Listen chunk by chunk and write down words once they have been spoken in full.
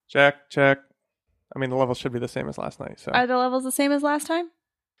Check. I mean, the levels should be the same as last night, so Are the levels the same as last time?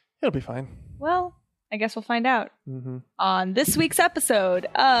 it'll be fine. Well, I guess we'll find out Mm-hmm. on this week's episode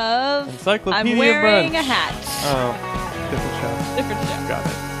of Encyclopedia I'm Wearing Brunch. a Hat. Oh, different show. Different show. Got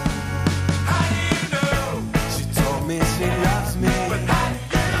it. She told me she loves me, but how do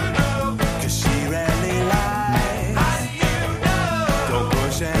you know? 'Cause she rarely lies. How do you know? Don't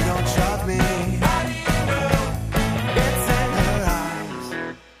push and don't shove me. How do you know? It's in her eyes.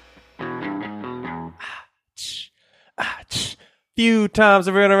 Few times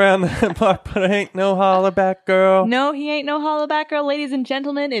I've run around the block, but I ain't no hollaback girl. No, he ain't no hollaback girl, ladies and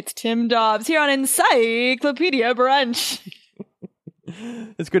gentlemen. It's Tim Dobbs here on Encyclopedia Brunch.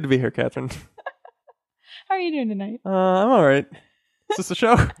 It's good to be here, Catherine. How are you doing tonight? I'm all right. Is this a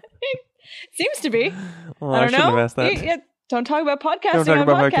show? Seems to be. Well, I don't shouldn't know. have asked that. Don't talk about podcasting Don't talk on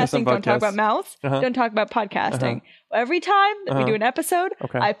about podcasting. podcasting on Don't talk about podcasts. mouths. Uh-huh. Don't talk about podcasting. Uh-huh. Every time that we do an episode,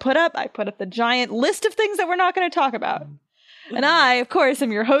 Okay. I put up the giant list of things that we're not going to talk about. And I, of course,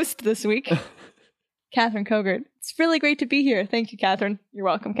 am your host this week, Catherine Kogert. It's really great to be here. Thank you, Catherine. You're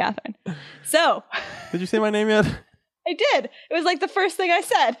welcome, Catherine. So, Did you say my name yet? I did. It was like the first thing I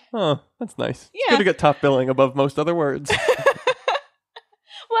said. Oh, that's nice. It's Yeah. good to get top billing above most other words.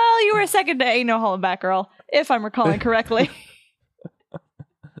 Well, you were second to Ain't No Hollaback Girl, if I'm recalling correctly.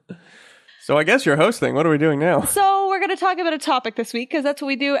 So I guess you're hosting. What are we doing now? So we're going to talk about a topic this week because that's what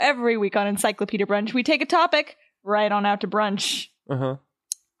we do every week on Encyclopedia Brunch. We take a topic right on out to brunch. Uh-huh.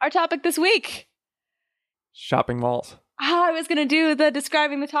 Our topic this week. Shopping malls. I was going to do the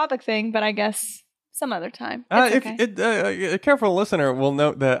describing the topic thing, but I guess some other time. It's okay. A careful listener will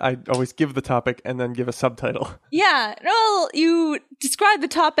note that I always give the topic and then give a subtitle. Yeah. Well, you describe the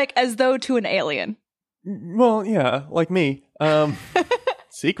topic as though to an alien. Well, yeah, like me.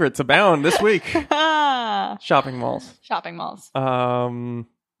 Secrets abound this week. Shopping malls. Shopping malls.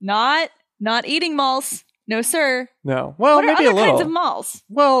 Not Not eating malls. No, sir. No. Well, What are maybe other a little. kinds of malls?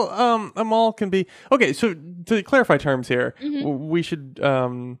 Well, a mall can be okay. So to clarify terms here, Mm-hmm. we should.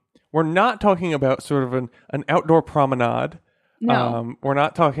 We're not talking about sort of an outdoor promenade. No. We're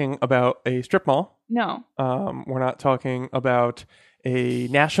not talking about a strip mall. No. We're not talking about a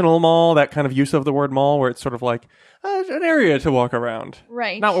national mall. That kind of use of the word mall, where it's sort of like an area to walk around.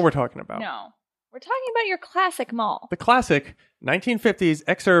 Right. Not what we're talking about. No. We're talking about your classic mall. The classic 1950s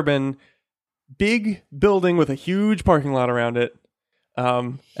ex-urban big building with a huge parking lot around it.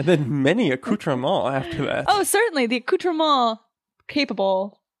 And then many accoutrements after that. Oh, certainly. The accoutrement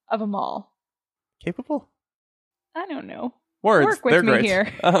capable of a mall. Capable? I don't know. Words. Work with They're me great.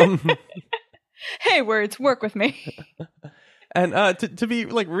 here. Hey, words, work with me. And to be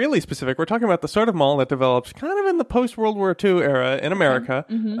like really specific, we're talking about the sort of mall that develops kind of in the post-World War II era in America,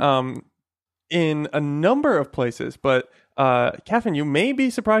 in a number of places. But Catherine, you may be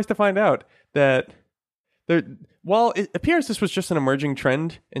surprised to find out that while it appears this was just an emerging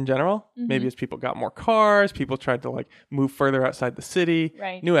trend in general, maybe as people got more cars, people tried to like move further outside the city,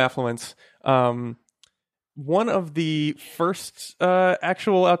 Right. new affluence. One of the first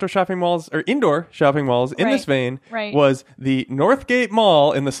actual outdoor shopping malls or indoor shopping malls in this vein Right. was the Northgate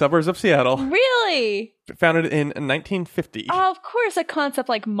Mall in the suburbs of Seattle, Really? founded in 1950. Oh, of course a concept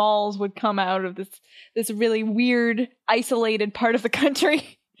like malls would come out of this really weird, isolated part of the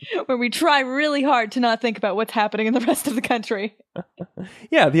country where we try really hard to not think about what's happening in the rest of the country.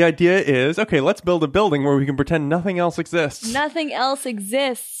 Yeah, the idea is, okay, let's build a building where we can pretend nothing else exists. Nothing else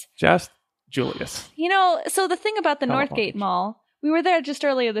exists. Just Julius. You know, so the thing about the Hell, Northgate Mall, we were there just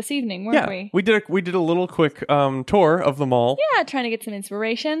earlier this evening, weren't Yeah, we? we did a little quick tour of the mall. Yeah, trying to get some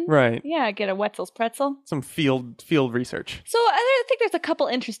inspiration. Right. Yeah, get a Wetzel's pretzel. Some field research. So I think there's a couple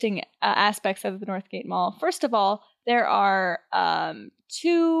interesting aspects of the Northgate Mall. First of all, there are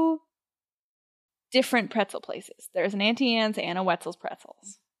two different pretzel places. There's an Auntie Anne's and a Wetzel's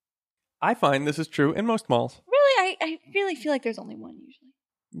Pretzels. I find this is true in most malls. Really, I really feel like there's only one usually.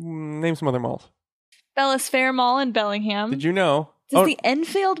 Name some other malls. Bellis Fair Mall in Bellingham. Did you know? Does the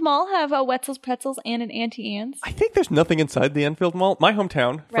Enfield Mall have a Wetzel's Pretzels and an Auntie Anne's? I think there's nothing inside the Enfield Mall. My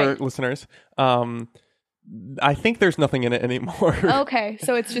hometown, for Right. listeners. I think there's nothing in it anymore. Okay,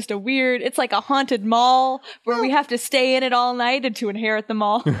 so it's just it's like a haunted mall where we have to stay in it all night and to inherit the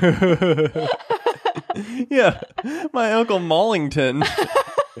mall. Yeah. My uncle Mallington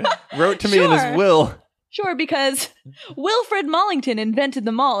wrote to me in his Sure. will. Sure, because Wilfred Mollington invented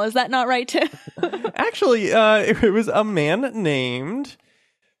the mall. Is that not right, Tim? Actually, it was a man named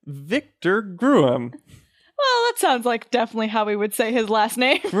Victor Gruem. Well, that sounds like definitely how we would say his last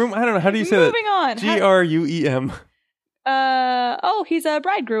name. Gruem, I don't know. How do you say Moving that? on. Gruem. He's a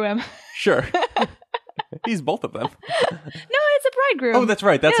bridegroom. Sure. He's both of them. No, it's a bridegroom. Oh, that's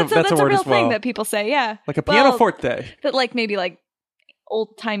right. That's a word real as well. thing that people say. Yeah, Like a pianoforte. that like maybe like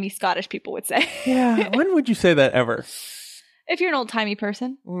old timey Scottish people would say. Yeah. When would you say that ever? If you're an old timey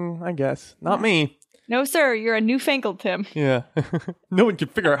person. I guess not me. No, sir. You're a newfangled Tim. Yeah. No one can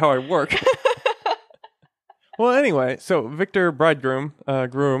figure out how I work. Well, anyway, so Victor Bridegroom,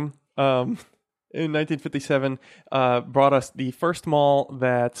 groom, in 1957, brought us the first mall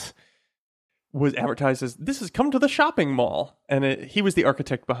that was advertised as, this has come to the shopping mall. And he was the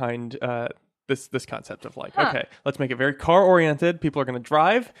architect behind this concept of like, okay, let's make it very car-oriented. People are going to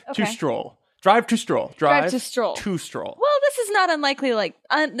drive to stroll. Drive to stroll. Drive to stroll. To stroll. Well, this is not unlikely.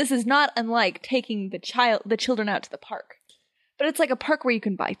 This is not unlike taking the children out to the park, but it's like a park where you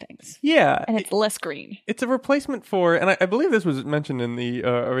can buy things. Yeah, and it's less green. It's a replacement for, and I believe this was mentioned in the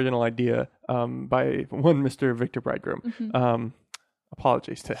original idea by one Mr. Victor Bridegroom. Mm-hmm.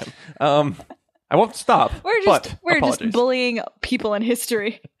 Apologies to him. I won't stop. We're just bullying people in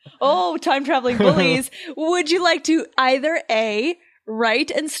history. Oh, time traveling bullies! Would you like to either A,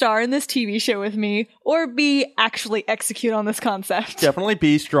 write and star in this TV show with me, or B, actually execute on this concept? Definitely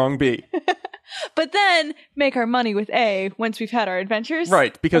B, strong B. But then make our money with A once we've had our adventures?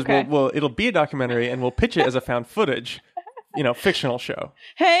 Right, because it'll be a documentary and we'll pitch it as a found footage, fictional show.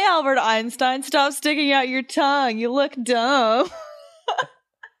 Hey, Albert Einstein, stop sticking out your tongue. You look dumb.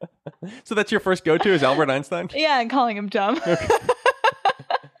 So that's your first go-to is Albert Einstein? Yeah, and calling him dumb. Okay.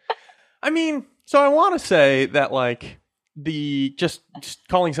 I mean, so I want to say that, like, the just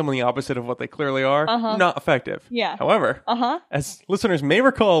calling someone the opposite of what they clearly are, not effective. Yeah. However, as listeners may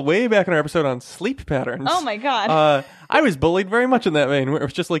recall way back in our episode on sleep patterns. Oh my God. I was bullied very much in that vein, where it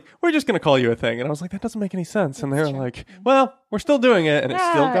was just like, we're just going to call you a thing. And I was like, that doesn't make any sense. And they were like, well, we're still doing it. And it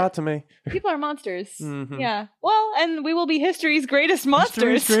still got to me. People are monsters. Mm-hmm. Yeah. Well, and we will be history's greatest monsters.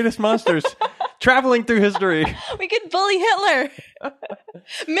 History's greatest monsters. Traveling through history. We could bully Hitler.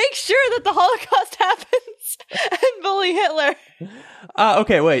 Make sure that the Holocaust happens and bully Hitler.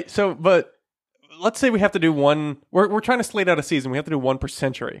 Okay, wait. So, but let's say we have to do one. We're trying to slate out a season. We have to do one per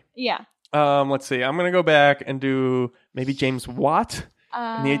century. Yeah. Let's see. I'm going to go back and do maybe James Watt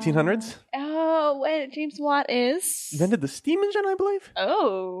in the 1800s. Oh, wait, James Watt is invented the steam engine, I believe.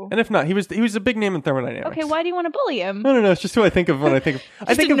 Oh. And if not, he was a big name in thermodynamics. Okay, why do you want to bully him? I don't know. It's just who I think of when I think of.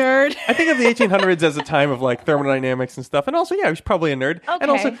 I think a nerd. I think of the 1800s as a time of like thermodynamics and stuff. And also, yeah, he was probably a nerd. Okay.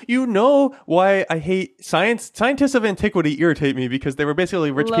 And also, why I hate science. Scientists of antiquity irritate me because they were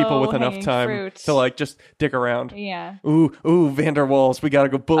basically rich people with enough time to like just dick around. Yeah. Ooh, Van der Waals. We got to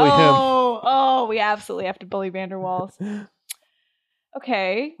go bully him. Oh, we absolutely have to bully Van der Waals.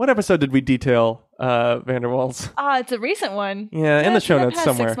 Okay. What episode did we detail Van der Waals? It's a recent one. Yeah, in the show notes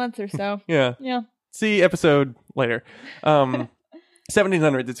somewhere. 6 months or so. Yeah. See episode later.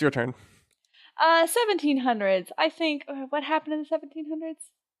 1700s, it's your turn. 1700s. I think, what happened in the 1700s?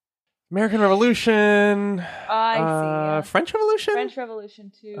 American Revolution. I see. Yeah. French Revolution? French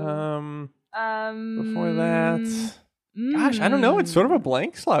Revolution too. Before that... Gosh, I don't know. It's sort of a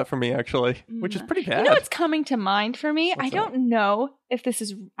blank slot for me, actually, which is pretty bad. You know what's coming to mind for me? I don't know if this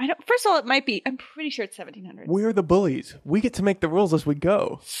is... First of all, it might be... I'm pretty sure it's 1700s. We're the bullies. We get to make the rules as we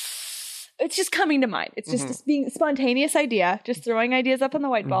go. It's just coming to mind. It's just this being a spontaneous idea, just throwing ideas up on the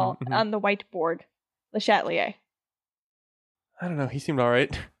on the whiteboard. Le Chatelier. I don't know. He seemed all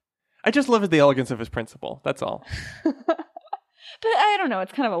right. I just love the elegance of his principle. That's all. But I don't know.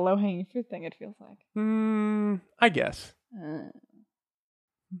 It's kind of a low-hanging fruit thing, it feels like. I guess.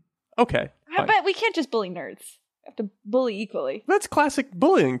 Okay. But we can't just bully nerds. We have to bully equally. That's classic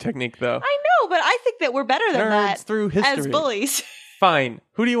bullying technique, though. I know, but I think that we're better than nerds that through history. As bullies. Fine.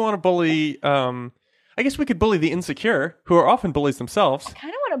 Who do you want to bully? I guess we could bully the insecure, who are often bullies themselves. I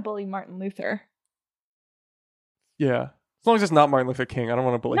kind of want to bully Martin Luther. Yeah. As long as it's not Martin Luther King, I don't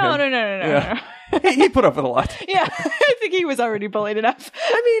want to bully him. No. He put up with a lot. Yeah, I think he was already bullied enough.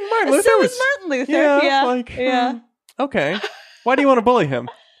 I mean, Martin Luther was Martin Luther. Yeah. Okay. Why do you want to bully him?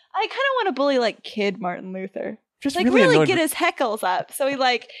 I kind of want to bully like kid Martin Luther. Just like really get his heckles up, so he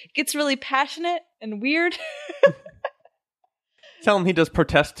like gets really passionate and weird. Tell him he does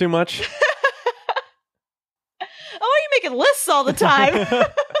protest too much. Oh, you making lists all the time.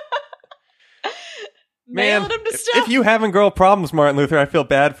 Man, him to if you having girl problems, Martin Luther, I feel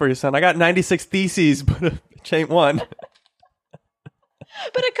bad for you, son. I got 96 theses, but it ain't one.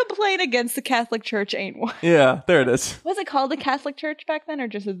 But a complaint against the Catholic Church ain't one. Yeah, there it is. Was it called the Catholic Church back then, or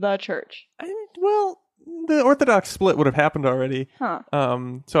just the church? Well, the Orthodox split would have happened already. Huh.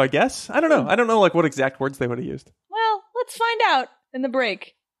 So I guess. I don't know. I don't know like what exact words they would have used. Well, let's find out in the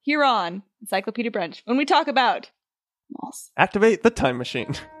break here on Encyclopedia Brunch when we talk about malls. Activate the time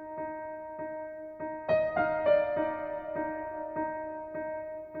machine.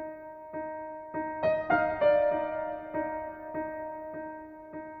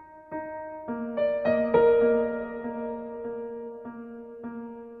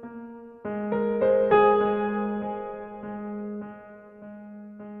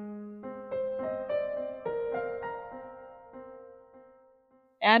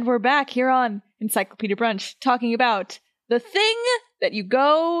 And we're back here on Encyclopedia Brunch talking about the thing that you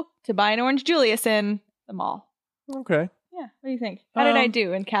go to buy an Orange Julius in, the mall. Okay. Yeah, what do you think? How did I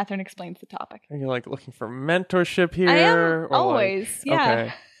do? And Catherine explains the topic. Are you like looking for mentorship here? I am or, always, like,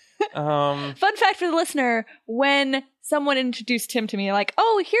 yeah. Okay. Fun fact for the listener, when someone introduced Tim to me, like,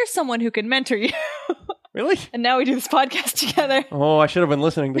 oh, here's someone who can mentor you. Really? And now we do this podcast together. Oh, I should have been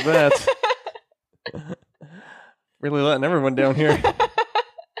listening to that. Really letting everyone down here.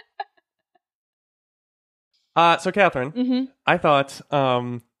 So Catherine, I thought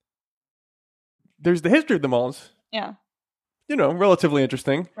there's the history of the malls. Yeah. You know, relatively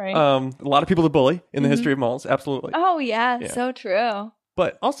interesting. Right. A lot of people to bully in the history of malls, absolutely. Oh, yeah, Yeah. so true.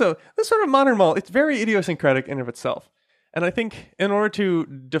 But also, this sort of modern mall, it's very idiosyncratic in of itself. And I think in order to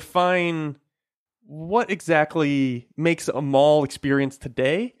define what exactly makes a mall experience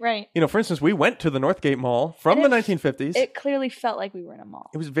today, Right. you know, for instance, we went to the Northgate Mall from And the 1950s. It clearly felt like we were in a mall.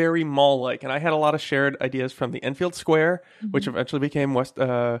 It was very mall-like, and I had a lot of shared ideas from the Enfield Square, which eventually became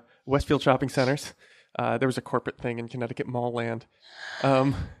Westfield Shopping Centers. There was a corporate thing in Connecticut Mall Land.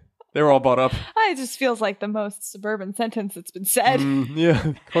 They were all bought up. It just feels like the most suburban sentence that's been said.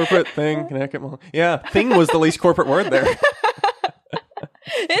 Yeah, corporate thing, Connecticut Mall. Yeah, thing was the least corporate word there.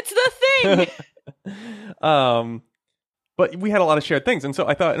 It's the thing. But we had a lot of shared things, and so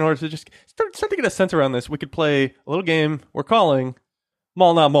I thought in order to just start to get a sense around this, we could play a little game we're calling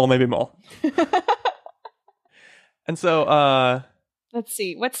Mall Not Mall, Maybe Mall. And so, Let's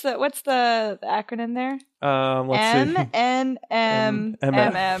see. What's the acronym there? let's see.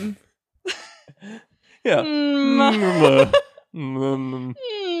 MNMMM. Yeah.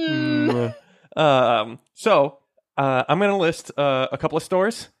 So I'm going to list a couple of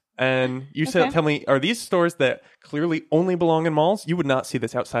stores, and you tell me, are these stores that clearly only belong in malls? You would not see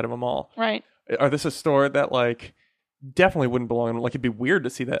this outside of a mall. Right. Are this a store that like definitely wouldn't belong in, like it'd be weird to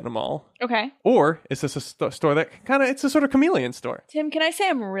see that in a mall? Okay. Or is this a store that kind of, it's a sort of chameleon store? Tim, can I say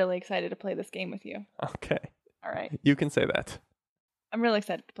I'm really excited to play this game with you? Okay. All right. You can say that. I'm really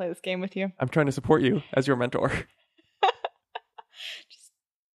excited to play this game with you. I'm trying to support you as your mentor. Just,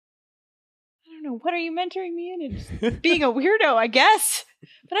 I don't know. What are you mentoring me in? And just being a weirdo, I guess.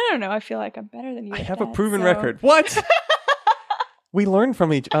 But I don't know. I feel like I'm better than you. I at have a that, proven so- record. What? We learn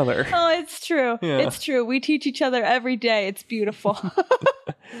from each other. Oh, it's true. Yeah. It's true. We teach each other every day. It's beautiful.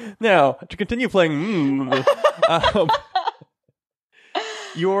 Now, to continue playing,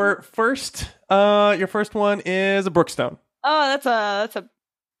 your first one is a Brookstone. Oh, that's a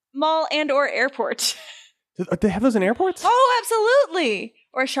mall and or airport. Do they have those in airports? Oh, absolutely.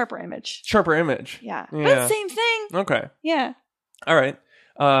 Or a Sharper Image. Sharper Image. Yeah. Yeah. But same thing. Okay. Yeah. All right.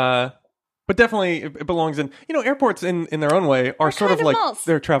 But definitely it belongs in, you know, airports in their own way are sort kind of of like malls.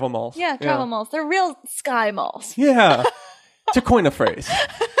 they're travel malls. Yeah, travel malls. They're real sky malls. Yeah. To coin a phrase. I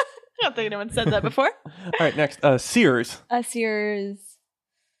don't think anyone said that before. All right, next, Sears. Sears.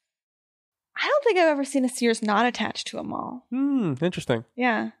 I don't think I've ever seen a Sears not attached to a mall. Interesting.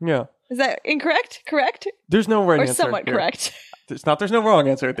 Yeah. Yeah. Is that incorrect? Correct? There's no right Or answer. somewhat here. correct? It's not there's no wrong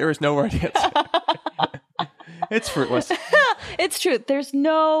answer. There is no right answer. It's fruitless. It's true. There's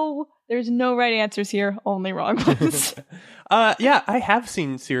no right answers here, only wrong ones. Yeah, I have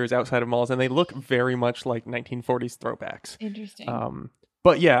seen Sears outside of malls, and they look very much like 1940s throwbacks. Interesting.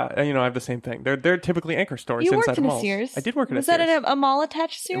 But yeah, you know, I have the same thing. They're typically anchor stores You inside worked of in a malls. Sears. I did work in Was a Sears. that in a mall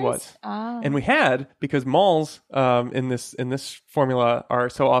attached Sears? It was. Ah. And we had, because malls in this formula are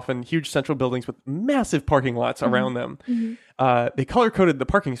so often huge central buildings with massive parking lots around them. They color coded the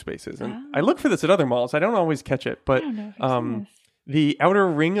parking spaces, and I look for this at other malls. I don't always catch it, but I don't know if I've seen this. the outer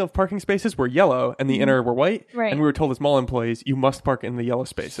ring of parking spaces were yellow, and the inner were white. Right. And we were told as mall employees, you must park in the yellow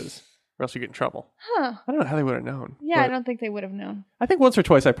spaces, or else you get in trouble. Huh. I don't know how they would have known. Yeah, I but don't think they would have known. I think once or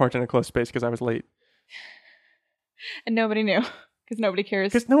twice I parked in a closed space because I was late. And nobody knew. Because nobody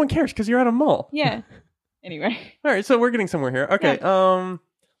cares. Because no one cares because you're at a mall. Yeah. Anyway. All right, so we're getting somewhere here. Okay,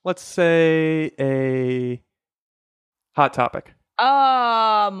 let's say a Hot Topic.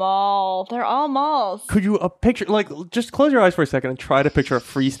 Mall. They're all malls. Could you picture, like, just close your eyes for a second and try to picture a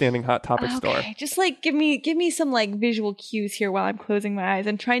freestanding Hot Topic store? Okay, just like give me some like visual cues here while I'm closing my eyes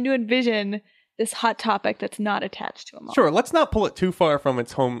and trying to envision this Hot Topic that's not attached to a mall. Sure, let's not pull it too far from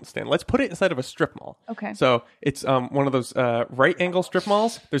its home stand. Let's put it inside of a strip mall. Okay. So it's one of those right angle strip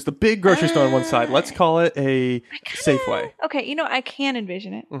malls. There's the big grocery store on one side. Let's call it a Safeway. Okay, you know, I can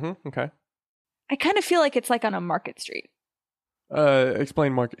envision it. Okay. I kind of feel like it's like on a Market Street.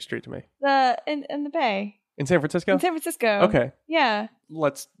 Explain Market Street to me. In the Bay. In San Francisco? In San Francisco. Okay. Yeah.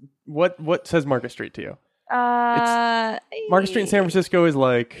 What says Market Street to you? Market Market Street in San Francisco is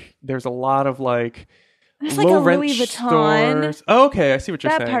like, there's a lot of like There's like a Louis Vuitton. stores. Oh, okay, I see what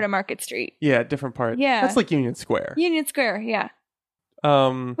you're That saying. part of Market Street. Yeah, different part. Yeah. That's like Union Square. Union Square, yeah.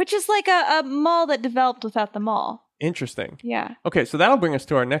 Um, Which is like a mall that developed without the mall. interesting. Yeah. Okay, so that'll bring us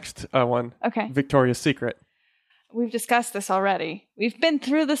to our next one, Okay. Victoria's Secret. We've discussed this already. We've been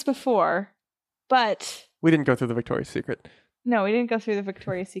through this before, but We didn't go through the Victoria's Secret. no, we didn't go through the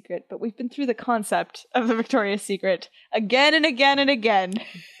Victoria's Secret, but we've been through the concept of the Victoria's Secret again and again and again.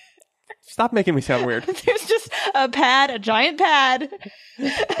 Stop making me sound weird. There's just a giant pad,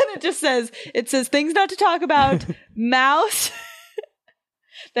 and it says things not to talk about, mouse,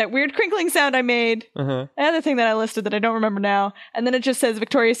 that weird crinkling sound I made, Uh-huh. another thing that I listed that I don't remember now, and then it just says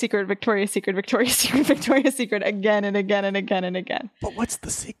Victoria's Secret, Victoria's Secret, Victoria's Secret, Victoria's Secret again and again and again and again. But what's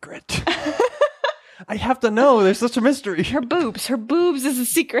the secret? I have to know. There's such a mystery. Her boobs is a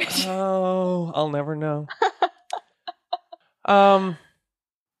secret. Oh, I'll never know.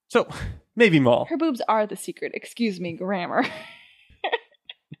 So maybe mall. Her boobs are the secret. Excuse me, grammar.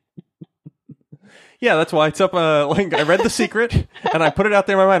 Yeah, that's why it's up. Like I read The Secret and I put it out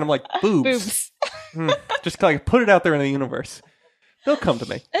there in my mind. I'm like, boobs. Boobs. Just like put it out there in the universe. They'll come to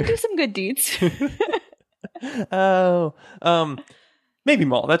me. And do some good deeds. Oh, maybe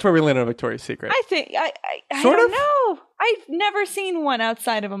mall. That's where we landed on Victoria's Secret. I think I Sort don't of? know. I've never seen one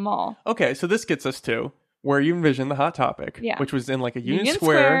outside of a mall. Okay, so this gets us to where you envision the Hot Topic, Yeah. which was in like a Union Union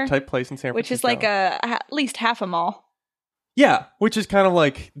Square Square, type place in San Francisco. Which is like at least half a mall. Yeah, which is kind of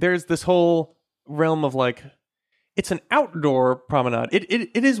like there's this whole realm of like it's an outdoor promenade.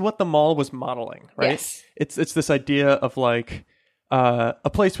 It is what the mall was modeling, right? Yes. It's this idea of like a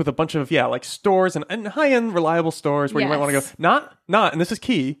place with a bunch of like stores and high end reliable stores where you might want to go. Yes. Not, and this is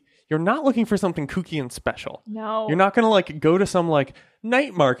key. You're not looking for something kooky and special. No. You're not going to like go to some like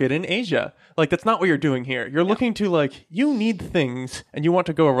night market in Asia. Like that's not what you're doing here. You're looking to like you need things and you want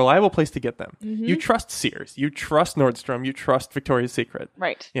to go a reliable place to get them. Mm-hmm. You trust Sears, you trust Nordstrom, you trust Victoria's Secret.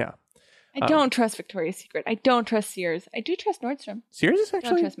 Right. Yeah. I don't trust Victoria's Secret. I don't trust Sears. I do trust Nordstrom. Sears is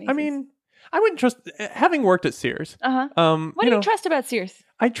actually trust I Macy's. mean, I wouldn't trust having worked at Sears. Uh-huh. What you do know, you trust about Sears?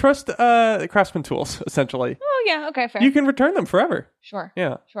 I trust Craftsman tools essentially. Oh, yeah. Okay, fair. You can return them forever. Sure.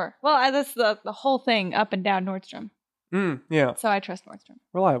 Yeah. Sure. Well, that's the whole thing up and down Nordstrom. Yeah. So I trust Nordstrom.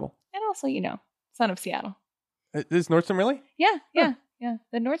 Reliable. And also, son of Seattle. Is Nordstrom really? Yeah.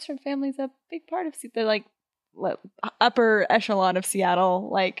 The Nordstrom family's a big part of the like upper echelon of Seattle,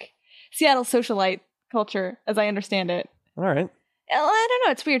 like Seattle socialite culture, as I understand it. All right. I don't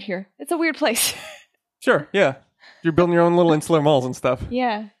know. It's weird here. It's a weird place. Sure. Yeah. You're building your own little insular malls and stuff.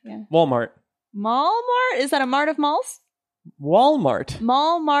 Yeah. Walmart. Mall Mart? Is that a mart of malls? Walmart.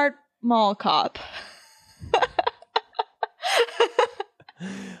 Mall Mart Mall Cop.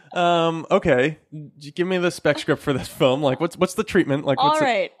 Okay. Give me the spec script for this film. Like, what's the treatment? Like, All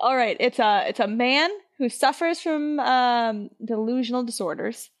right. It's a man who suffers from delusional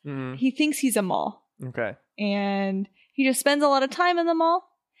disorders. He thinks he's a mall, Okay. and he just spends a lot of time in the mall.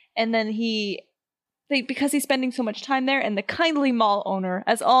 And then because he's spending so much time there, and the kindly mall owner,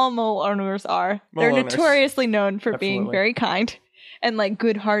 as all mall owners are, they're owners. notoriously known for being Absolutely. very kind and like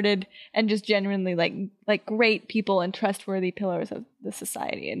good-hearted and just genuinely like great people and trustworthy pillars of the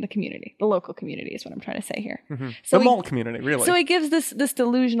society and the community. The local community is what I'm trying to say here. So The he- mall community, really. So he gives this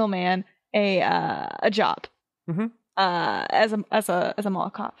delusional man a job as a mall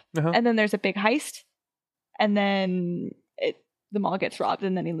cop, Uh-huh. and then there's a big heist, and then the mall gets robbed,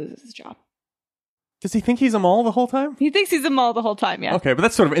 and then he loses his job. Does he think he's a mall the whole time? He thinks he's a mall the whole time. Yeah. Okay, but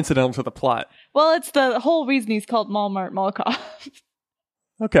that's sort of incidental to the plot. Well, it's the whole reason he's called Mall Mart Mall Cop.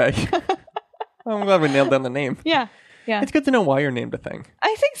 Okay. I'm glad we nailed down the name. Yeah. It's good to know why you're named a thing.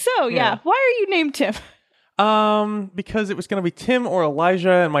 I think so. Yeah. Yeah. Why are you named Tim? Because it was going to be Tim or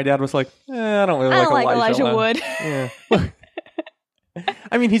Elijah, and my dad was like, I don't really I don't like Elijah. Elijah Wood. Yeah.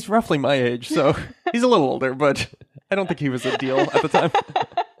 I mean, he's roughly my age, so he's a little older, but I don't think he was a deal at the time.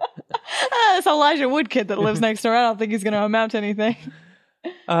 This Elijah Wood kid that lives next door. I don't think he's going to amount to anything.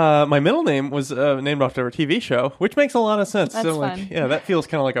 My middle name was named after a TV show, which makes a lot of sense. That's so, like, fun. yeah, that feels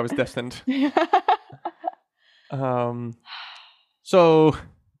kind of like I was destined. So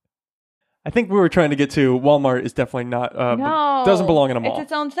I think we were trying to get to Walmart is definitely not, No. doesn't belong in a mall. It's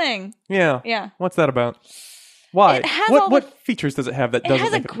its own thing. Yeah. Yeah. What's that about? Why? It has all what the- features does it have that It doesn't has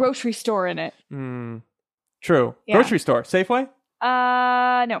a make it? grocery store in it. True. Yeah. Grocery store. Safeway?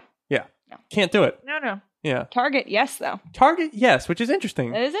 No. Yeah. No. Can't do it. No. Yeah. Target, yes, though. Target, yes, which is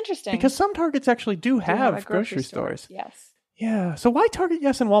interesting. That is interesting. Because some Targets actually do Do have a grocery store. stores. Yes. Yeah. So why Target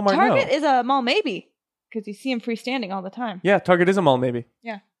yes and Walmart Target no? is a mall maybe. Because you see them freestanding all the time. Yeah, Target is a mall maybe.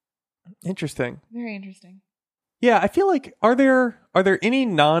 Yeah. Interesting. Very interesting. Yeah, I feel like are there any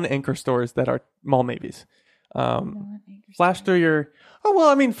non-anchor stores that are mall maybes? Flash through your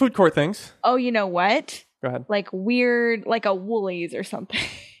food court things. Oh, you know what? Go ahead. Like weird, like a Woolies or something.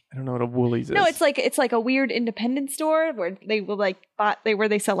 I don't know what a Woolies is. No, it's like a weird independent store where they will where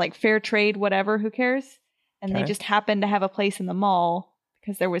they sell like fair trade, whatever. Who cares? And they just happened to have a place in the mall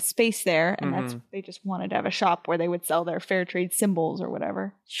because there was space there, and they just wanted to have a shop where they would sell their fair trade symbols or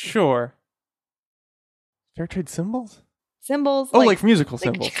whatever. Sure. Fair trade symbols? Symbols. Oh, like musical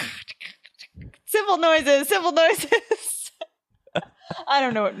symbols. Symbol noises. I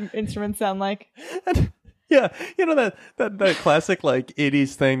don't know what instruments sound like. Yeah, you know that classic like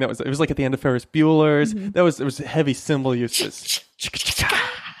 80s thing it was like at the end of Ferris Bueller's. It was heavy cymbal uses.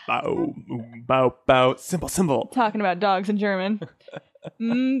 Bow, bow, bow, cymbal. Talking about dogs in German.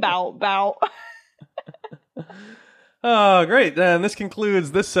 Bow, bow. Oh, great. And this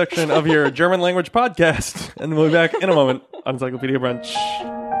concludes this section of your German language podcast. And we'll be back in a moment on Encyclopedia Brunch.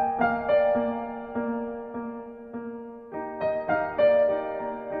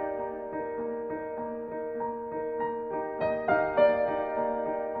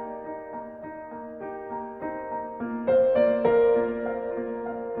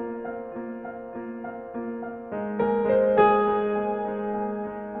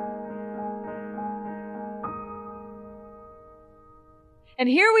 And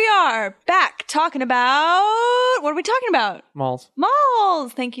here we are back talking about, what are we talking about? Malls.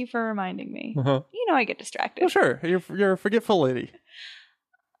 Malls. Thank you for reminding me. Uh-huh. You know I get distracted. Oh, sure. You're a forgetful lady.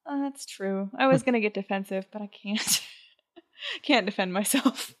 That's true. I was going to get defensive, but I can't. Can't defend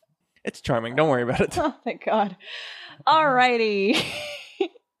myself. It's charming. Don't worry about it. Oh, thank God. Alrighty.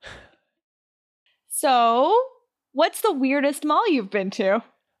 So, what's the weirdest mall you've been to?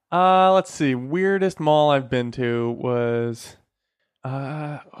 Let's see. Weirdest mall I've been to was...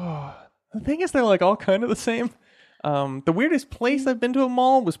 the thing is, they're like all kind of the same. The weirdest place I've been to a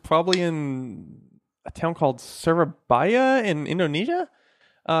mall was probably in a town called Surabaya in Indonesia.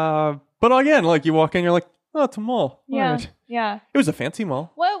 But again, like you walk in, you're like, oh, it's a mall. Yeah, All right. yeah. It was a fancy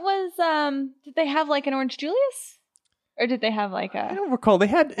mall. What was, did they have like an Orange Julius? Or did they have like I a don't recall. They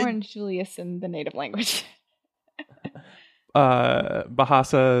had Orange Julius in the native language?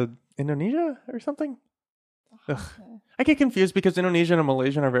 Bahasa Indonesia or something. Ugh. I get confused because Indonesian and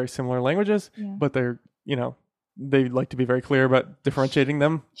Malaysian are very similar languages, Yeah. but they're, they like to be very clear about differentiating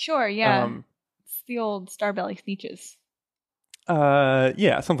them. Sure, yeah. It's the old Starbelly speeches.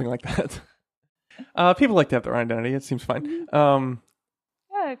 Yeah, something like that. People like to have their own identity. It seems fine.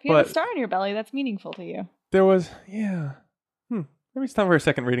 Yeah, if you have a star on your belly, that's meaningful to you. There was, maybe it's time for a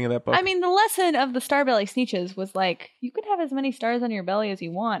second reading of that book. I mean, the lesson of the Starbelly Sneeches was like, you can have as many stars on your belly as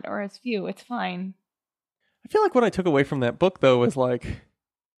you want, or as few. It's fine. I feel like what I took away from that book, though, was like,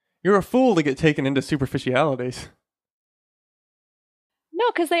 you're a fool to get taken into superficialities.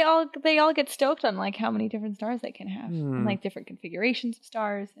 No, because they all get stoked on like how many different stars they can have, and like different configurations of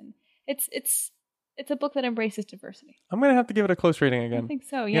stars, and it's a book that embraces diversity. I'm gonna have to give it a close reading again. I think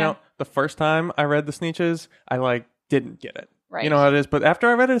so. Yeah. The first time I read the Sneeches, I like didn't get it. Right. You know how it is. But after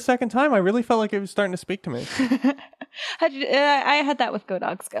I read it a second time, I really felt like it was starting to speak to me. I had that with Go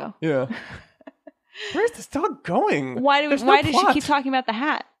Dogs Go. Yeah. Where's this dog going? Why did she plot. keep talking about the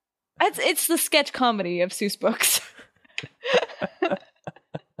hat? It's the sketch comedy of Seuss books.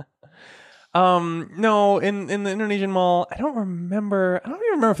 No, in the Indonesian mall, I don't even remember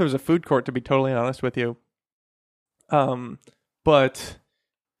if there was a food court, to be totally honest with you. But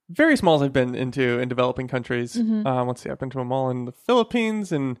various malls I've been into in developing countries. Let's see, I've been to a mall in the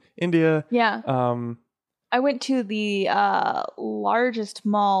Philippines and India. Yeah. I went to the largest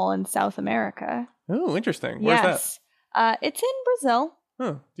mall in South America. Oh, interesting. Where's that? It's in Brazil.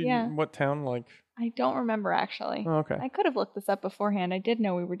 Huh. Yeah. What town? I don't remember, actually. Oh, okay. I could have looked this up beforehand. I did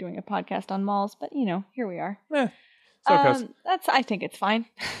know we were doing a podcast on malls, but, here we are. I think it's fine.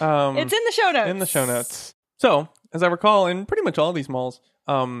 It's in the show notes. In the show notes. So, as I recall, in pretty much all these malls,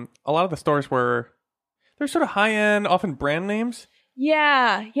 a lot of the stores they're sort of high-end, often brand names.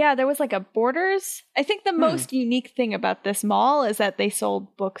 Yeah. There was like a Borders. I think the most unique thing about this mall is that they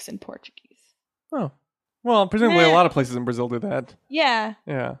sold books in Portuguese. Oh. Well, presumably a lot of places in Brazil do that. Yeah.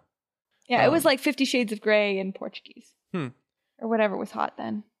 Yeah. Yeah, it was like 50 Shades of Grey in Portuguese. Or whatever was hot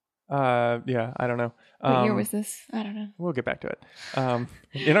then. Yeah, I don't know. What year was this? I don't know. We'll get back to it.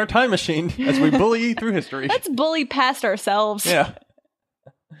 In our time machine, as we bully through history. Let's bully past ourselves. Yeah.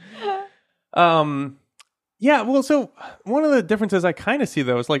 Yeah, well, so one of the differences I kind of see,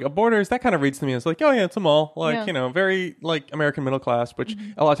 though, is like a Borders, that kind of reads to me as like, oh, yeah, it's a mall. Like, very like American middle class, which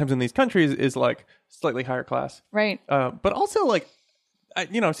a lot of times in these countries is like slightly higher class. Right. But also like,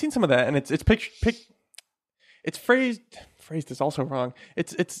 I've seen some of that, and it's it's phrased is also wrong.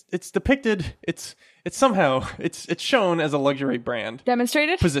 It's depicted. It's somehow it's shown as a luxury brand,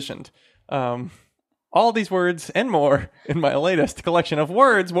 Demonstrated? positioned. All these words and more in my latest collection of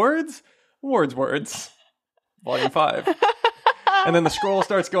words, volume 5. And then the scroll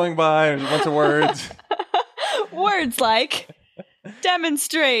starts going by, and there's a bunch of words. Words like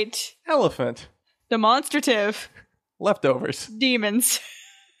demonstrate, Elephant, demonstrative, leftovers. demons.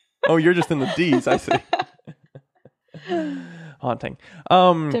 Oh, you're just in the D's, I see. Haunting.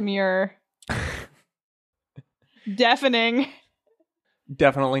 Demure. Deafening.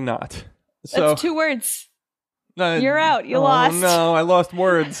 Definitely not. So That's 2 words. uh, You're out. You oh, lost. No, I lost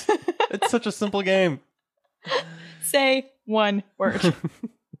words. It's such a simple game. Say 1 word.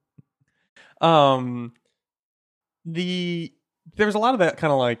 There's a lot of that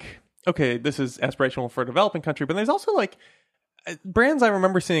kind of like, okay, this is aspirational for a developing country, but there's also like brands I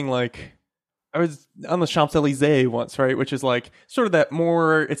remember seeing, like I was on the Champs-Elysees once, right, which is like sort of that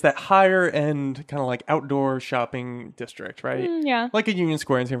more, it's that higher end kind of like outdoor shopping district, right? Yeah. Like a Union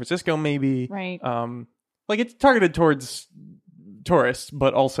Square in San Francisco, maybe. Right. Like it's targeted towards tourists,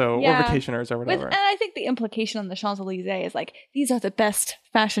 but also or Yeah. vacationers or whatever. And I think the implication on the Champs-Elysees is like, these are the best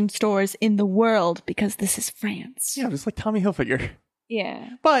fashion stores in the world because this is France. Yeah, just like Tommy Hilfiger. Yeah.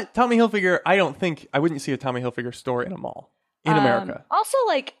 But Tommy Hilfiger, I wouldn't see a Tommy Hilfiger store in a mall in America. Also,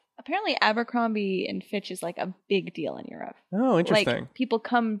 like, apparently Abercrombie and Fitch is like a big deal in Europe. Oh, interesting. Like, people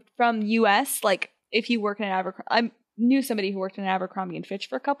come from US, like, if you work in an Abercrombie, I knew somebody who worked in Abercrombie and Fitch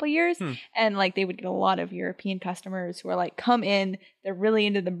for a couple of years, and like they would get a lot of European customers who are like, come in, they're really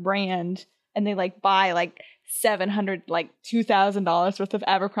into the brand, and they like buy like $700, like $2,000 worth of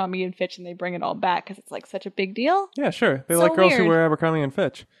Abercrombie and Fitch, and they bring it all back because it's like such a big deal. Yeah, sure. They So like girls who weird. wear Abercrombie and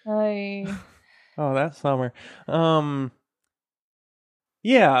Fitch. I Oh, that's summer.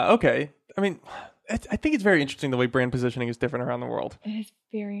 Yeah, okay. I mean, I think it's very interesting the way brand positioning is different around the world. It is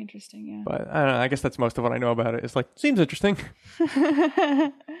very interesting, yeah. But I don't know. I guess that's most of what I know about it. It's like, seems interesting.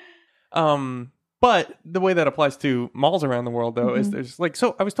 But the way that applies to malls around the world, though, is there's like,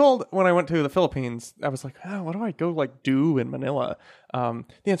 so I was told when I went to the Philippines, I was like, oh, what do I go like do in Manila? The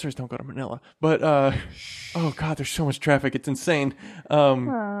answer is don't go to Manila. But, oh God, there's so much traffic. It's insane.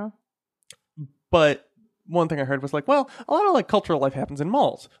 Aw. But one thing I heard was like, well, a lot of like cultural life happens in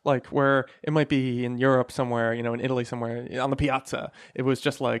malls, like where it might be in Europe somewhere, you know, in Italy somewhere on the piazza. It was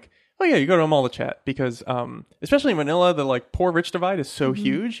just like, oh yeah, you go to a mall to chat because, especially in Manila, the like poor rich divide is so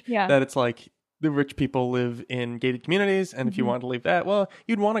huge Yeah. that it's like the rich people live in gated communities. And if you wanted to leave that, well,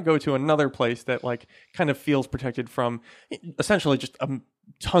 you'd want to go to another place that like kind of feels protected from essentially just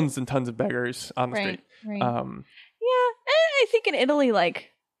tons and tons of beggars on the street. Right. Um, Yeah, and I think in Italy, like,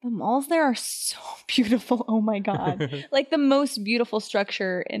 the malls there are so beautiful. Oh my God. Like, the most beautiful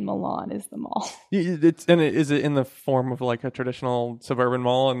structure in Milan is the mall. is it in the form of like a traditional suburban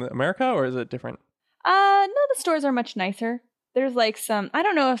mall in America, or is it different? No, the stores are much nicer. There's like some, I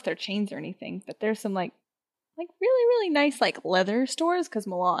don't know if they're chains or anything, but there's some like really, really nice like leather stores because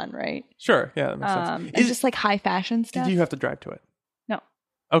Milan, right? Sure, yeah, that makes sense. And just like high fashion stuff. Did you have to drive to it? No.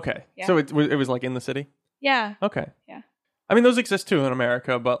 Okay, Yeah. so it was like in the city. Yeah. Okay. Yeah. I mean, those exist too in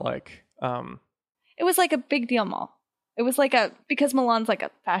America, but like, It was like a big deal mall. It was like because Milan's like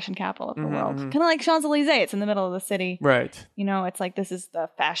a fashion capital of the world. mhm. Kind of like Champs-Elysees. It's in the middle of the city. right. You know, it's like this is the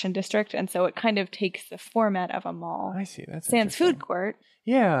fashion district. And so it kind of takes the format of a mall. I see. That's Sans interesting. food court.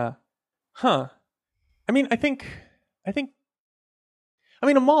 Yeah. Huh. I mean, I think. I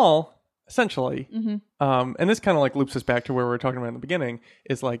mean, a mall essentially. Mm-hmm. And this kind of like loops us back to where we were talking about in the beginning.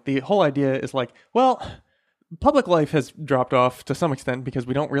 Is like the whole idea is like, well, public life has dropped off to some extent because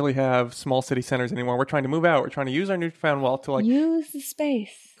we don't really have small city centers anymore. We're trying to move out. We're trying to use our newfound wealth to like Use the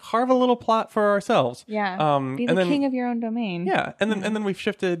space. carve a little plot for ourselves. Yeah. Be and the then, king of your own domain. yeah, and then we've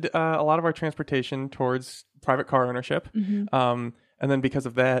shifted a lot of our transportation towards private car ownership. And then because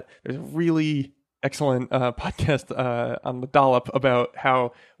of that, there's a really excellent podcast on the Dollop about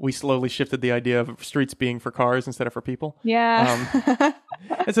how we slowly shifted the idea of streets being for cars instead of for people. Yeah.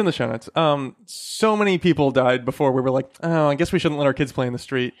 It's in the show notes. So many people died before we were like, oh, I guess we shouldn't let our kids play in the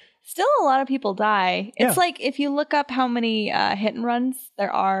street. Still a lot of people die. It's Yeah. like if you look up how many hit and runs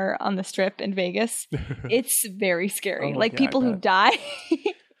there are on the strip in Vegas, it's very scary. Oh, like yeah, people I who bet. die.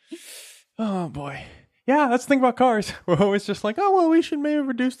 Oh boy. Yeah, that's the thing about cars. We're always just like, oh, well, we should maybe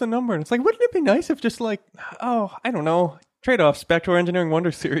reduce the number. And it's like, wouldn't it be nice if just like, oh, I don't know, trade-offs back to our Engineering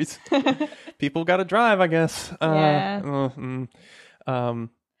Wonders series. People got to drive, I guess. Yeah.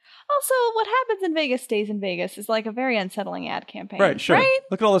 Also, what happens in Vegas stays in Vegas is like a very unsettling ad campaign. Right, sure. Right?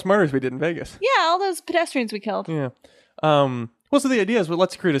 Look at all those murders we did in Vegas. Yeah, all those pedestrians we killed. Yeah. Well, so the idea is, well,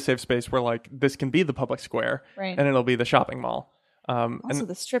 let's create a safe space where like this can be the public square, Right. and it'll be the shopping mall. Also, And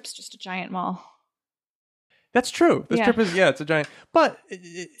the Strip's just a giant mall. that's true. The Yeah. strip is it's a giant, but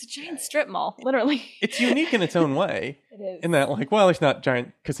It's a giant strip mall, literally. it's unique in its own way. It is. In that, like, well, there's not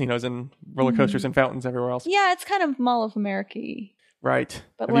giant casinos and roller coasters and fountains everywhere else, Yeah, it's kind of Mall of America-y, right?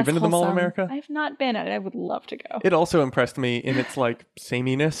 but Have you less been to the Mall of wholesome. America? I have not been. I would love to go. It also impressed me in its like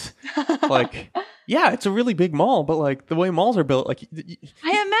sameness. Like, yeah, it's a really big mall, but like the way malls are built, like I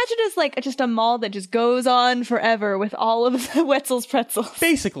imagine it's like just a mall that just goes on forever with all of the Wetzel's pretzels.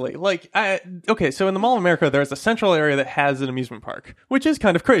 basically, like, okay, so in the Mall of America, there's a central area that has an amusement park, which is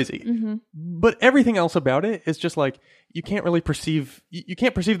kind of crazy. Mm-hmm. But everything else about it is just like you can't really perceive. You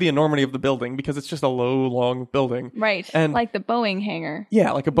can't perceive the enormity of the building because it's just a low, long building, Right. And like the Boeing hangar.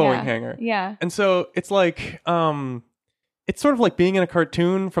 yeah, like a Boeing Yeah. hangar. Yeah. And so it's like, it's sort of like being in a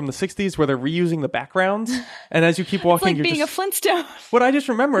cartoon from the 60s where they're reusing the backgrounds. And as you keep walking, It's like you're being just, a Flintstone. what I just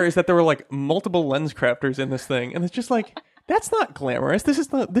remember is that there were like multiple lens crafters in this thing. And it's just like, that's not glamorous.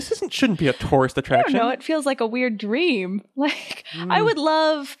 Shouldn't be a tourist I attraction. don't know. It feels like a weird dream. Like, Mm. I would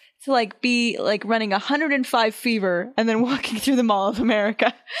love to like be like running 105 fever and then walking through the Mall of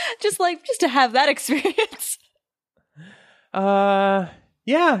America. just to have that experience.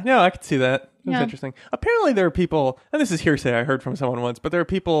 Yeah, no, I could see that. That's Yeah. interesting. Apparently there are people, and this is hearsay I heard from someone once, but there are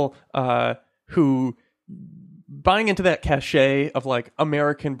people who, buying into that cachet of like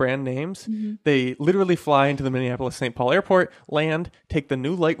American brand names, Mm-hmm. they literally fly into the Minneapolis St. Paul airport, land, take the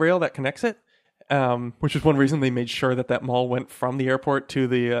new light rail that connects it, which is one reason they made sure that mall went from the airport to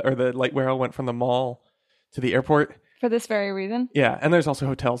or the light rail went from the mall to the airport. For this very reason. Yeah, and there's also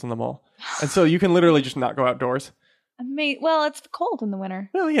hotels in the mall. And so you can literally just not go outdoors. Well, it's cold in the winter.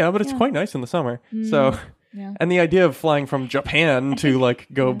 Well, yeah, but it's quite nice in the summer. So, Yeah. and the idea of flying from Japan to like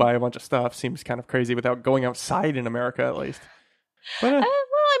go buy a bunch of stuff seems kind of crazy without going outside in America, at least. But Well,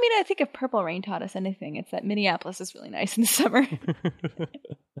 I mean, I think if Purple Rain taught us anything, it's that Minneapolis is really nice in the summer.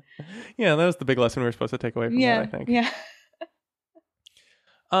 yeah, that was the big lesson we were supposed to take away from that, I think. Yeah.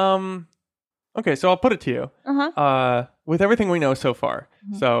 Okay, so I'll put it to you. Uh-huh. With everything we know so far,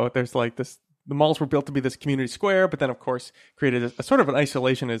 so there's like this. The malls were built to be this community square, but then, of course, created a sort of an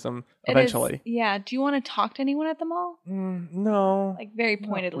isolationism eventually. Yeah. Do you want to talk to anyone at the mall? No. Like, very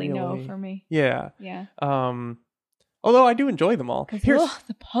pointedly, no really. for me. Yeah. Yeah. Although I do enjoy them all. Here's,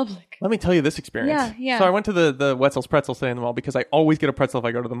 The public. let me tell you this experience. Yeah, yeah. So I went to the Wetzel's Pretzels today in the mall because I always get a pretzel if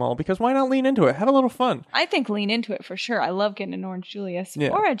I go to the mall, because why not lean into it? Have a little fun. I think lean into it for sure. I love getting an Orange Julius Yeah.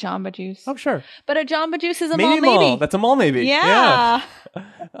 or a Jamba Juice. Oh, sure. But a Jamba Juice is a Maybe mall, maybe. That's a mall maybe. Yeah.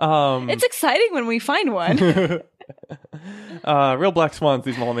 Yeah. It's exciting when we find one. Real black swans,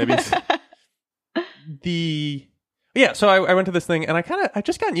 these mall maybes. So I went to this thing and I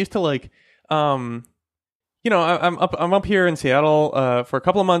just gotten used to like, I'm up here in Seattle for a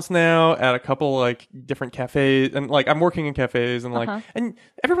couple of months now at a couple like different cafes, and like I'm working in cafes and like and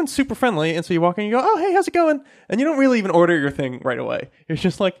everyone's super friendly, and so you walk in and you go, oh hey, how's it going? And you don't really even order your thing right away. It's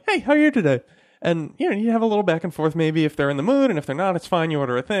just like, hey, how are you today? And you have a little back and forth maybe if they're in the mood, and if they're not, it's fine. You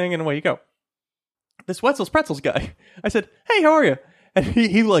order a thing and away you go. This Wetzel's Pretzels guy, I said, hey, how are you? And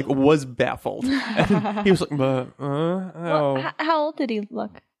he like was baffled. And he was like, Well, how old did he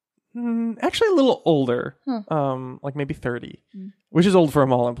look? Actually a little older, like maybe 30, which is old for a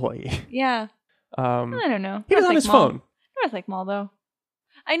mall employee. Yeah. I don't know. He was on his phone. North Lake Mall, though.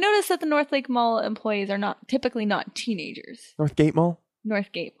 I noticed that the North Lake Mall employees are typically not teenagers. Northgate Mall?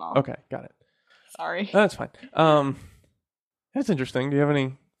 Northgate Mall. Okay, got it. Sorry. That's fine. That's interesting. Do you have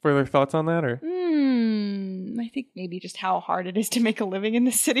any further thoughts on that, or? I think maybe just how hard it is to make a living in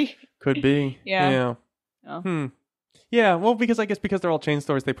this city. Could be. Yeah. Yeah. Yeah, well, because they're all chain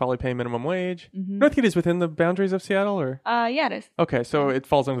stores, they probably pay minimum wage. Northgate is within the boundaries of Seattle, or? Yeah, it is. Okay, so it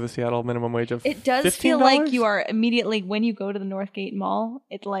falls under the Seattle minimum wage of It does $15? feel like you are immediately, when you go to the Northgate Mall,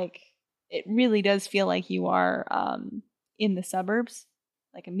 it really does feel like you are in the suburbs,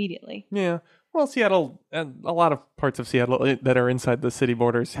 like immediately. Yeah. Well, Seattle, and a lot of parts of Seattle that are inside the city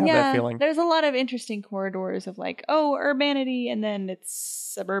borders have that feeling. There's a lot of interesting corridors of like, urbanity, and then it's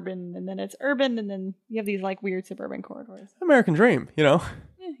suburban, and then it's urban, and then you have these like weird suburban corridors. American dream,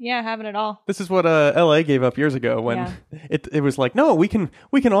 Yeah, having it all. This is what LA gave up years ago when it was like, no, we can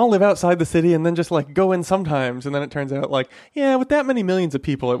all live outside the city and then just like go in sometimes, and then it turns out like, yeah, with that many millions of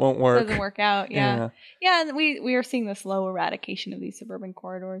people, it won't work. It doesn't work out. Yeah. And we are seeing the slow eradication of these suburban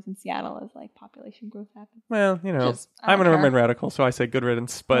corridors in Seattle as like population growth happens. Well, I I'm an don't urban care. radical, so I say good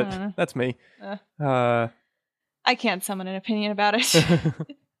riddance, but that's me. I can't summon an opinion about it.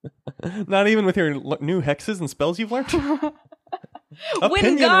 Not even with your new hexes and spells you've learned.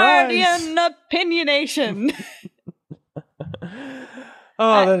 Opinion Wingardium opinionation. Oh,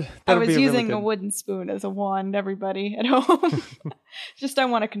 I that'd was be really using good. a wooden spoon as a wand, everybody at home. Just I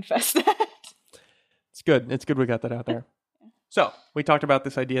want to confess that. It's good. It's good we got that out there. So we talked about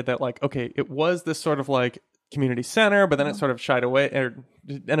this idea that like, okay, it was this sort of like community center, but then it sort of shied away or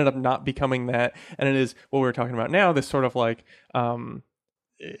ended up not becoming that. And it is what we were talking about now, this sort of like,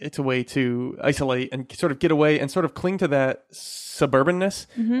 it's a way to isolate and sort of get away and sort of cling to that suburbanness.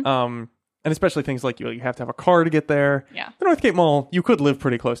 And especially things like you have to have a car to get there. Yeah. The Northgate Mall, you could live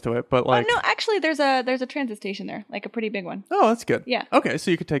pretty close to it, but like, Oh no, actually, there's a transit station there, like a pretty big one. oh, that's good. Yeah. Okay, so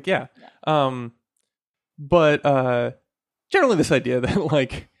you could take but generally this idea that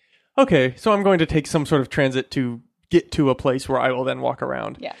like, okay, so I'm going to take some sort of transit to get to a place where I will then walk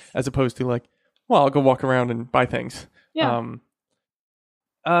around. Yes. As opposed to like, well, I'll go walk around and buy things. Yeah.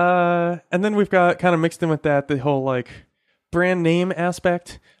 And then we've got kind of mixed in with that the whole like brand name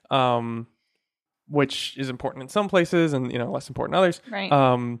aspect, which is important in some places and less important in others.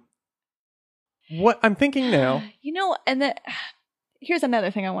 Right. What I'm thinking now, and here's another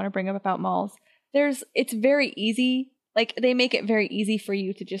thing I want to bring up about malls. It's very easy. Like they make it very easy for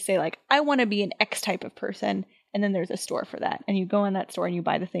you to just say like, I want to be an X type of person. And then there's a store for that. And you go in that store and you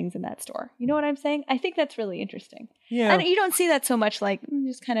buy the things in that store. You know what I'm saying? I think that's really interesting. yeah, And you don't see that so much like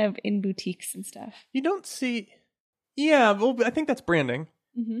just kind of in boutiques and stuff. you don't see, yeah, well, I think that's branding.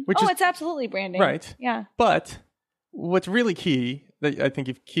 Which is- it's absolutely branding. Right. Yeah. But what's really key that I think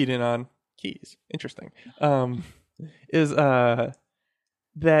you've keyed in on keys, interesting, is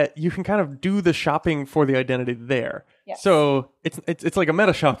that you can kind of do the shopping for the identity there. Yes. So it's like a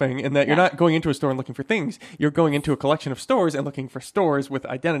meta shopping in that you're Yeah. not going into a store and looking for things. You're going into a collection of stores and looking for stores with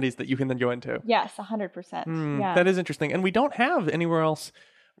identities that you can then go into. Yes, 100%. Yeah. That is interesting. And we don't have anywhere else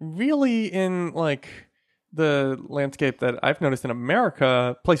really in like the landscape that I've noticed in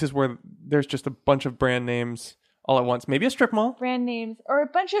America, places where there's just a bunch of brand names all at once. Maybe a strip mall. Brand names or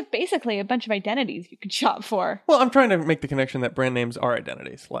basically a bunch of identities you could shop for. Well, I'm trying to make the connection that brand names are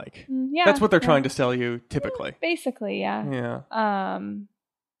identities. Like, Yeah. that's what they're trying to sell you typically. Basically, yeah. Yeah.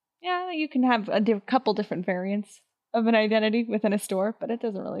 Yeah, you can have a couple different variants of an identity within a store, but it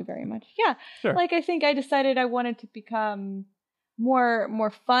doesn't really vary much. Yeah. Sure. Like I think I decided I wanted to become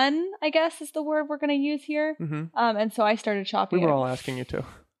more fun, I guess is the word we're going to use here. And so I started shopping. We were at all asking you to.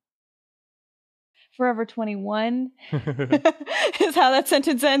 Forever 21 is how that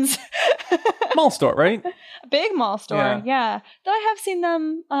sentence ends. Mall store, right? A big mall store, yeah. Though I have seen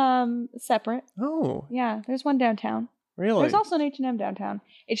them separate. Oh, Yeah, there's one downtown. really? There's also an H&M downtown.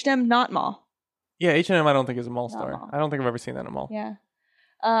 H&M not mall. Yeah, H&M I don't think is a mall Not store. mall. I don't think I've ever seen that in a mall. Yeah.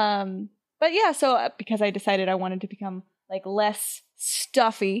 But yeah, so because I decided I wanted to become like less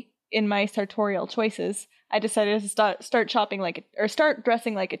stuffy in my sartorial choices, I decided to start shopping start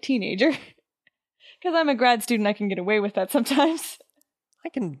dressing like a teenager. Because I'm a grad student, I can get away with that sometimes.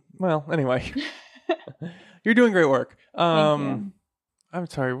 Well, anyway. You're doing great work. Thank you. I'm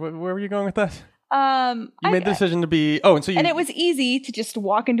sorry, where were you going with that? You You made the decision to be, and so you... And it was easy to just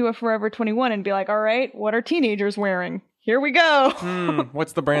walk into a Forever 21 and be like, all right, what are teenagers wearing? Here we go.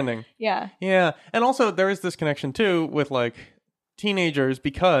 What's the branding? Yeah. Yeah, and also there is this connection too with like teenagers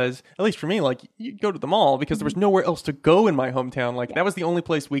because, at least for me, like you go to the mall because there was nowhere else to go in my hometown. Like that was the only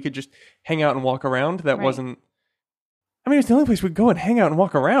place we could just hang out and walk around. That Right. wasn't. I mean, it's the only place we'd go and hang out and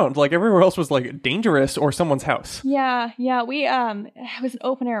walk around. Like everywhere else was like dangerous or someone's house. Yeah. We it was an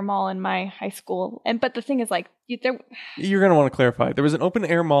open air mall in my high school, but the thing is, like, You're gonna want to clarify. There was an open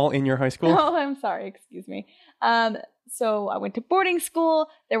air mall in your high school. Oh, I'm sorry. Excuse me. So I went to boarding school.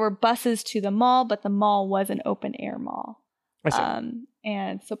 There were buses to the mall, but the mall was an open air mall. I see.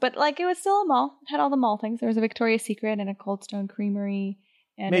 And so, but like it was still a mall. It had all the mall things. There was a Victoria's Secret and a Cold Stone Creamery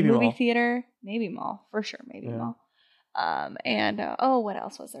and Maybe a movie mall. theater. Maybe mall for sure. Maybe Yeah. mall. What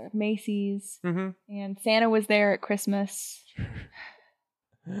else was there? Macy's Mm-hmm. and Santa was there at Christmas.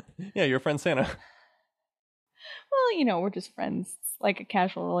 Yeah, your friend Santa. Well, we're just friends. It's like a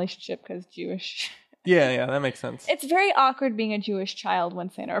casual relationship because Jewish. Yeah, that makes sense. It's very awkward being a Jewish child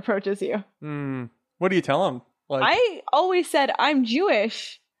when Santa approaches you. What do you tell him? Like, I always said I'm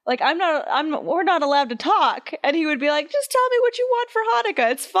Jewish. Like we're not allowed to talk. And he would be like, just tell me what you want for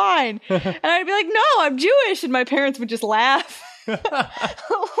Hanukkah. It's fine. And I'd be like, no, I'm Jewish. And my parents would just laugh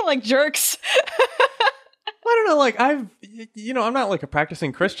like jerks. I don't know. Like I'm not like a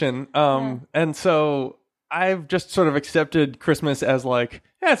practicing Christian. And so I've just sort of accepted Christmas as like,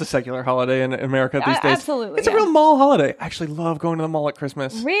 it's a secular holiday in America these days. Absolutely. It's a real mall holiday. I actually love going to the mall at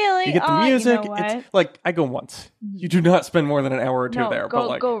Christmas. Really? You get the music. You know what? It's like I go once. You do not spend more than an hour or two there. Go,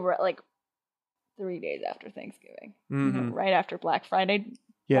 but like, like 3 days after Thanksgiving. Mhm. Right after Black Friday.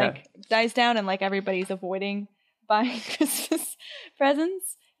 Yeah. Like dies down and like everybody's avoiding buying Christmas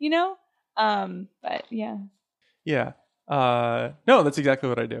presents, you know? But yeah. Yeah. No, that's exactly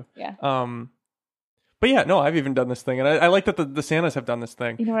what I do. Yeah. But yeah, no, I've even done this thing, and I like that the Santas have done this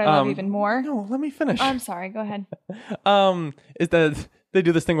thing. You know what I love even more? No, let me finish. I'm sorry, go ahead. Is that they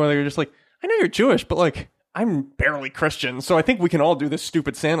do this thing where they're just like, I know you're Jewish, but like, I'm barely Christian, so I think we can all do this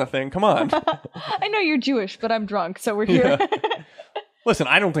stupid Santa thing. Come on. I know you're Jewish, but I'm drunk, so we're here. Yeah. Listen,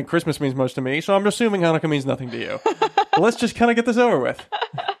 I don't think Christmas means much to me, so I'm assuming Hanukkah means nothing to you. Let's just kind of get this over with.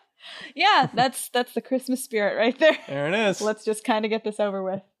 Yeah, that's the Christmas spirit right there. There it is. Let's just kind of get this over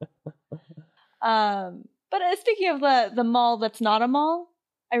with. But speaking of the mall that's not a mall,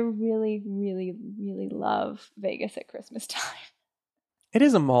 I really, really, really love Vegas at Christmas time. It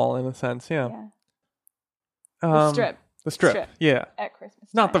is a mall in a sense, yeah. The Strip. The Strip, yeah. At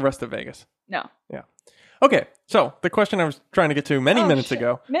Christmas time. Not the rest of Vegas. No. Yeah. Okay, so the question I was trying to get to many minutes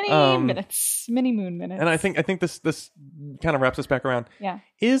ago. Many minutes. Many moon minutes. And I think this kind of wraps us back around. Yeah.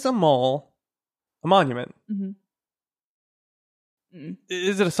 Is a mall a monument? Mm-hmm. Mm.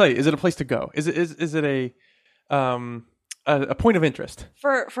 Is it a site? Is it a place to go? Is it a point of interest?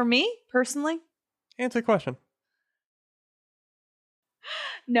 For me personally, Answer the question.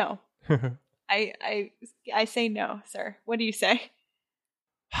 no. I say no, sir. What do you say?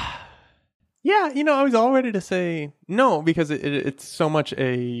 Yeah, I was all ready to say no because it's so much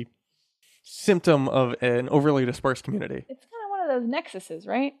a symptom of an overly dispersed community. It's kind of one of those nexuses,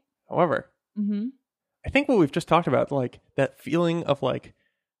 right? However, I think what we've just talked about, like that feeling of like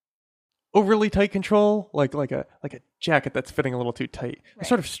overly tight control, like a jacket that's fitting a little too tight, a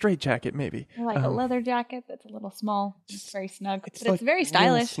sort of straight jacket maybe, Or like a leather jacket that's a little small, just very snug, but like it's very real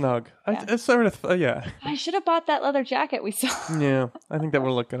stylish. snug. Yeah. It's sort of yeah. I should have bought that leather jacket we saw. Yeah, I think that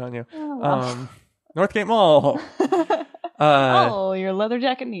would look good on you. Oh, well. Northgate Mall. All your leather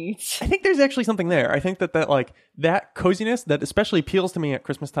jacket needs. I think there's actually something there. I think that like that coziness that especially appeals to me at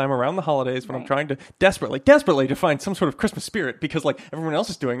Christmas time around the holidays when I'm trying to desperately to find some sort of Christmas spirit because like everyone else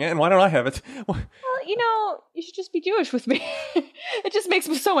is doing it and why don't I have it? Well, you should just be Jewish with me. It just makes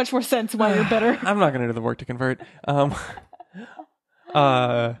so much more sense why you're better. I'm not going to do the work to convert.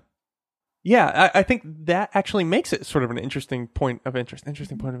 Yeah, I think that actually makes it sort of an interesting point of interest.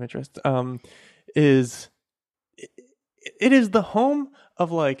 Is it is the home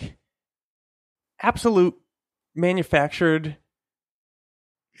of like absolute manufactured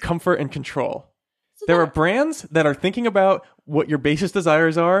comfort and control. So there are brands that are thinking about what your basest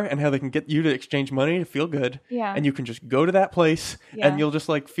desires are and how they can get you to exchange money to feel good. Yeah. And you can just go to that place and you'll just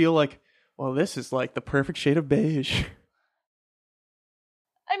like feel like, well, this is like the perfect shade of beige.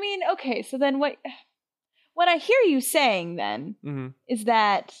 I mean, okay, so then what I hear you saying then is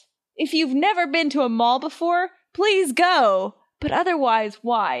that if you've never been to a mall before, please go. But otherwise,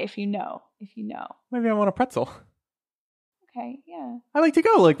 why? If you know. Maybe I want a pretzel. Okay, yeah. I like to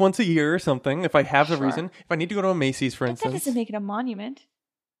go like once a year or something if I have the reason. If I need to go to a Macy's, for instance. That doesn't make it a monument.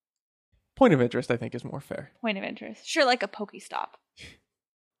 Point of interest, I think, is more fair. Point of interest. Sure, like a Pokestop.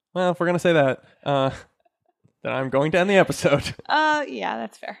 Well, if we're going to say that, then I'm going to end the episode. Yeah,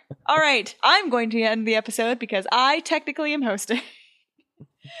 that's fair. All right, I'm going to end the episode because I technically am hosting.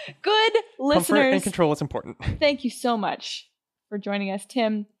 Good listeners. Comfort and control is important. Thank you so much for joining us,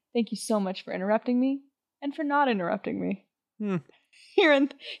 Tim. Thank you so much for interrupting me and for not interrupting me. Here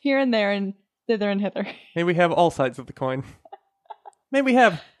and there and thither and hither. May we have all sides of the coin. May we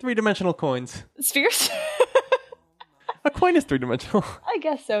have 3-dimensional coins. Spheres? A coin is 3-dimensional. I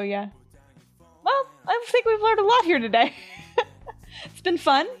guess so, yeah. Well, I think we've learned a lot here today. It's been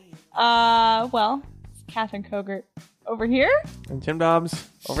fun. Well, it's Catherine Kogert over here. And Tim Dobbs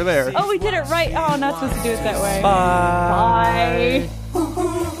over there. Oh, we did it right. Oh, not supposed to do it that way. Bye.